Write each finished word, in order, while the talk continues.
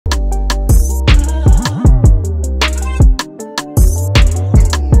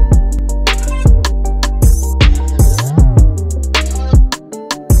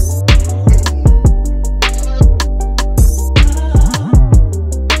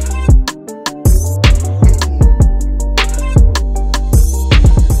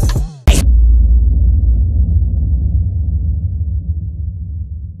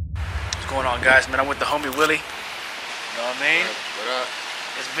guys, man. I'm with the homie Willie. You know what I mean? What up?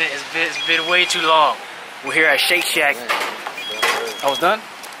 It's been way too long. We're here at Shake Shack. I was done?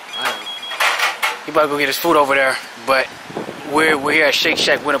 He about to go get his food over there. But we're here at Shake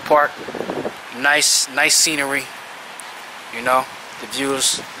Shack Winter Park. Nice scenery. You know, the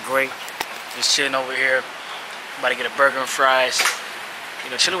view's great. Just chilling over here. About to get a burger and fries.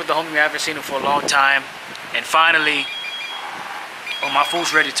 You know, chilling with the homie. I haven't seen him for a long time. And finally, oh, my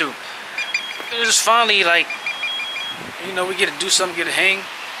food's ready too. It's just finally, like, you know, we get to do something, get to hang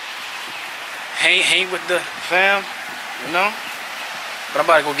with the fam, you know. But I'm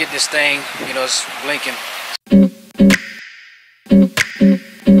about to go get this thing. You know, it's blinking. I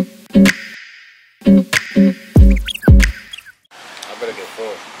better get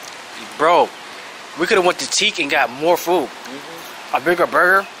full. Bro, we could have went to Teak and got more food. A bigger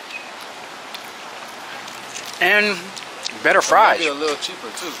burger. And better fries. Maybe a little cheaper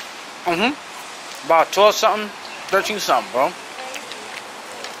too. About 12 something, 13 something, bro. It's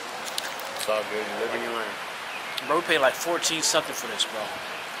all good. You live in your lane. Bro, we paid like 14 something for this, bro.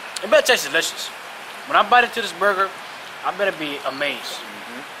 It better taste delicious. When I bite into this burger, I better be amazed.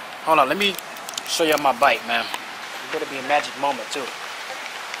 Hold on, let me show y'all my bite, man. It better be a magic moment too.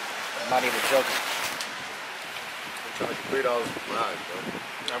 I'm not even joking. I'm charging $3 for fries, bro.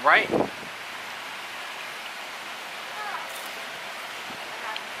 All right.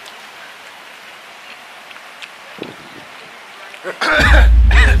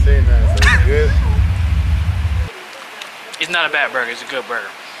 Saying that, so it's good. It's not a bad burger. It's a good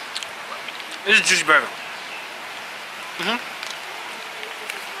burger. It's a juicy burger.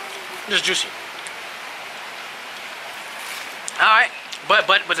 It's juicy. All right, but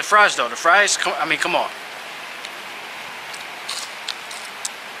the fries though. The fries. I mean, come on.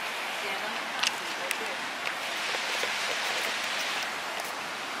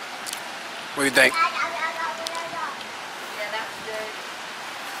 What do you think?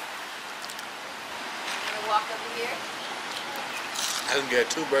 Walk over here. I can get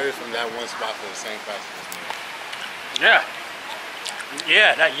 2 burgers from that one spot for the same price as me.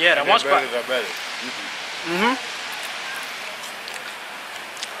 Yeah. That one spot. Burgers are better.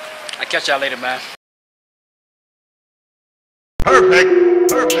 I'll catch y'all later, man. Perfect.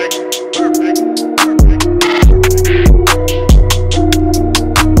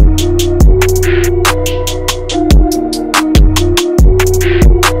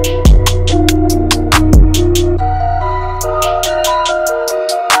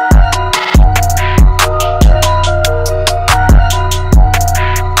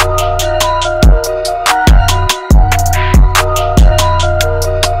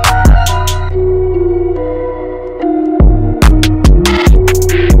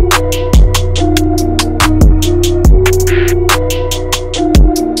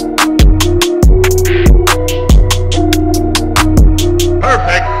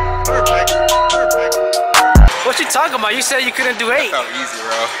 What you talking about? You said you couldn't do 8. Oh, easy,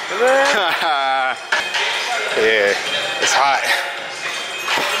 bro. Yeah, it's hot.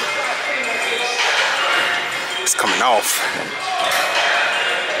 It's coming off.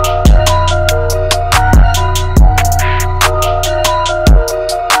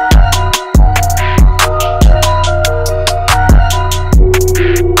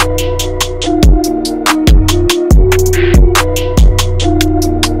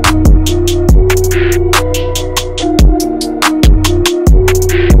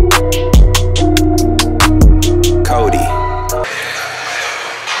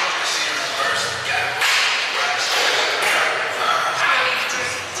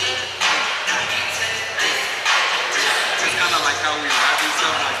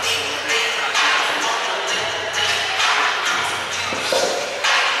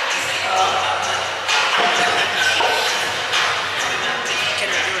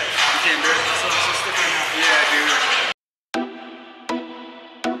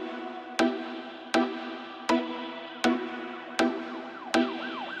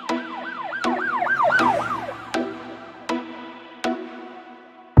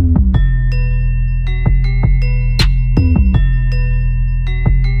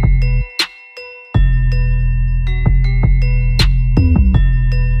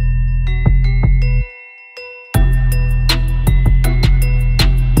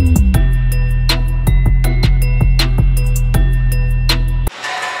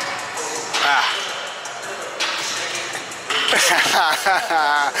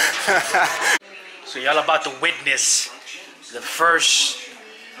 So y'all about to witness the first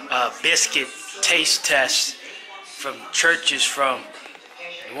biscuit taste test from Churches, from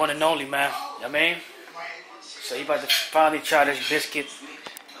the one and only, man. You know what I mean? So he about to finally try this biscuit.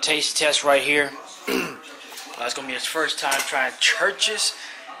 taste test right here. It's gonna be his first time trying Church's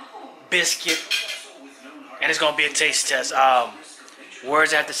biscuit, and it's gonna be a taste test.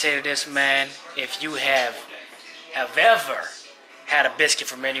 Words I have to say to this, man: if you have ever had a biscuit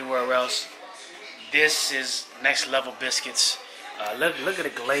from anywhere else, this is next level biscuits. Look at the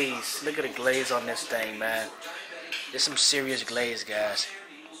glaze. Look at the glaze on this thing, man. There's some serious glaze, guys.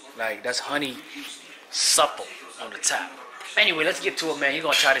 Like, that's honey supple on the top. Anyway, let's get to it, man. He's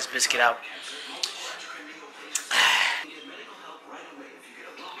gonna try this biscuit out.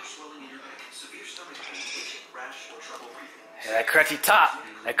 Yeah, that crunchy top,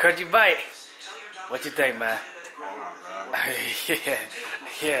 that crunchy bite. What you think, man? yeah,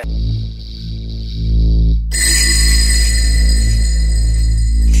 yeah.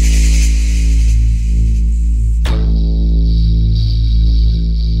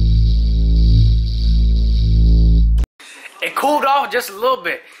 It cooled off just a little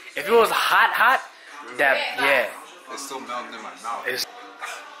bit. If it was hot, that, yeah. It's still melting in my mouth.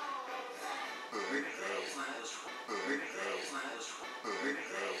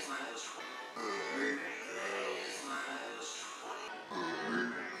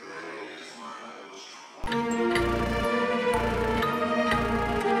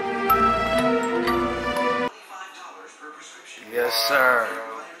 Yes, sir.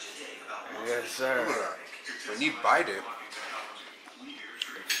 Yes, sir. When you bite it,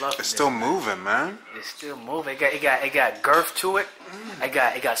 it's still moving, man. It's still moving. It got girth to it. It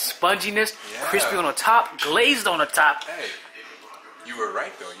got sponginess, Yeah. crispy on the top, glazed on the top. Hey, you were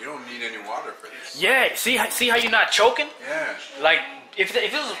right though. You don't need any water for this. Yeah. See how you're not choking? Yeah. Like if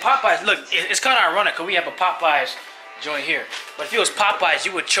it was a Popeyes, look, it's kind of ironic because we have a Popeyes joint here. But if it was Popeyes,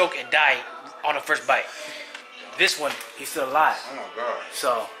 you would choke and die on the first bite. This one, he's still alive. Oh my god.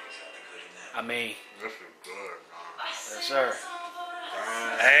 So, I mean, This is good, man. yes, sir.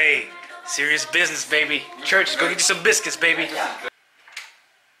 Hey, serious business, baby. Church, go get you some biscuits, baby.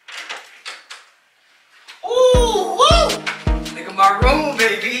 Ooh, woo! Look at my room,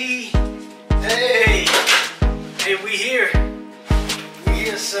 baby. Hey, we here. We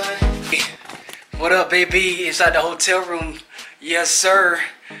here, son. What up, baby? Inside the hotel room. Yes, sir.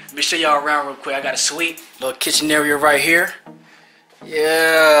 Let me show y'all around real quick. I got a suite, little kitchen area right here.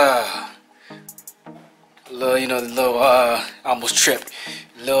 Yeah. Almost tripped.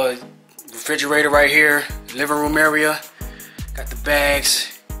 Little refrigerator right here, living room area. Got the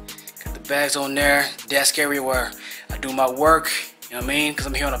bags on there. Desk area where I do my work. You know what I mean? Because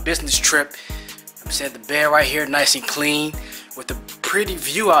I'm here on a business trip. I'm sitting at the bed right here, nice and clean, with a pretty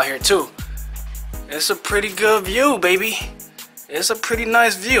view out here too. It's a pretty good view, baby. It's a pretty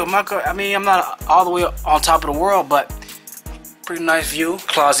nice view. I'm not all the way on top of the world, but pretty nice view.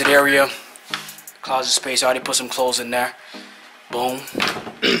 Closet area. Closet space, I already put some clothes in there. Boom.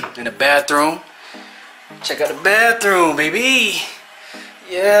 In the bathroom. Check out the bathroom, baby.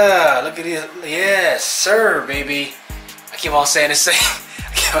 Yeah, look at it. Yes, sir, baby. I keep on saying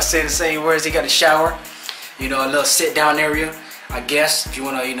the same words. He got a shower. You know, a little sit down area, I guess. If you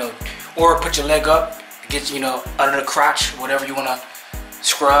wanna, or put your leg up, get under the crotch, whatever you wanna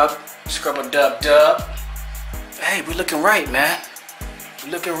scrub a dub. Hey, we looking right, man.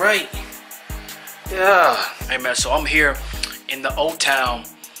 We looking right. Yeah. Hey man, so I'm here in the Old Town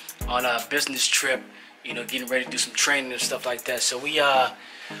on a business trip, getting ready to do some training and stuff like that. So we got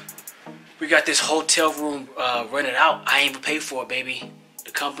this hotel room rented out. I ain't even paid for it, baby.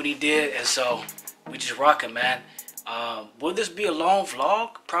 The company did, and so we just rocking, man. Will this be a long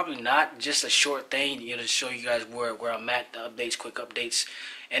vlog? Probably not. Just a short thing, to show you guys where I'm at, the updates, quick updates.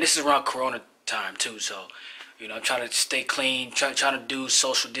 And this is around Corona time too, so I'm trying to stay clean, trying to do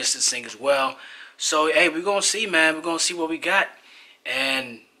social distancing as well. So, hey, we're going to see, man. We're going to see what we got.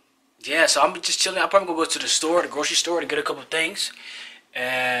 And, yeah, so I'm just chilling. I'm probably going to go to the grocery store, to get a couple things.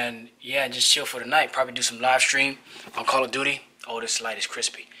 And, yeah, just chill for the night. Probably do some live stream on Call of Duty. Oh, this light is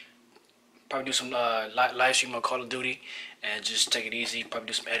crispy. Probably do some live stream on Call of Duty and just take it easy. Probably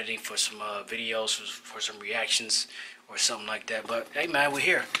do some editing for some videos, for some reactions or something like that. But, hey, man, we're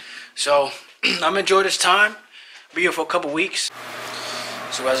here. So, I'm enjoying this time. Be here for a couple weeks.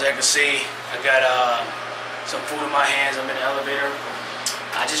 So as I can see, I got some food in my hands. I'm in the elevator.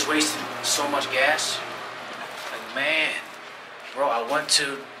 I just wasted so much gas. Like, man, bro, I want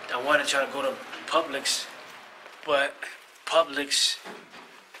to try to go to Publix, but Publix,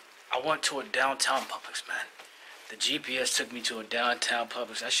 I went to a downtown Publix, man. The GPS took me to a downtown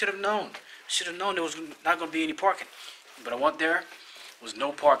Publix. I should have known. There was not going to be any parking. But I went there. There was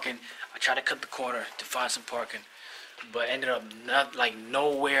no parking. I tried to cut the corner to find some parking, but ended up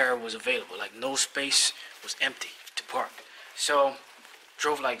nowhere was available. Like, no space was empty to park. So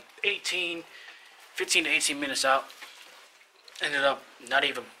Drove like 15 to 18 minutes out. Ended up not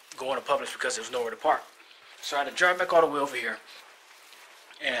even going to Publix because there was nowhere to park. So I had to drive back all the way over here.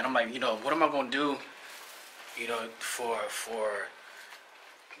 And I'm like, you know, what am I going to do, you know, for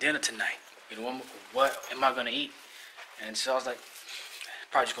dinner tonight? You know, what am I going to eat? And so I was like,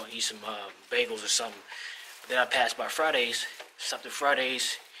 probably just going to eat some bagels or something. But then I passed by Fridays, stopped at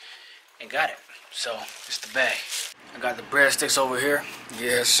Fridays, and got it. So, it's the bag. I got the breadsticks over here.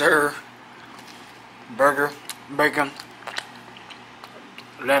 Yes, sir. Burger, bacon,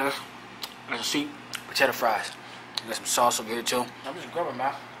 lettuce, and some sweet potato fries. I got some sauce over here, too. I'm just grabbing,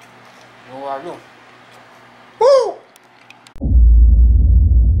 man. You know what I do?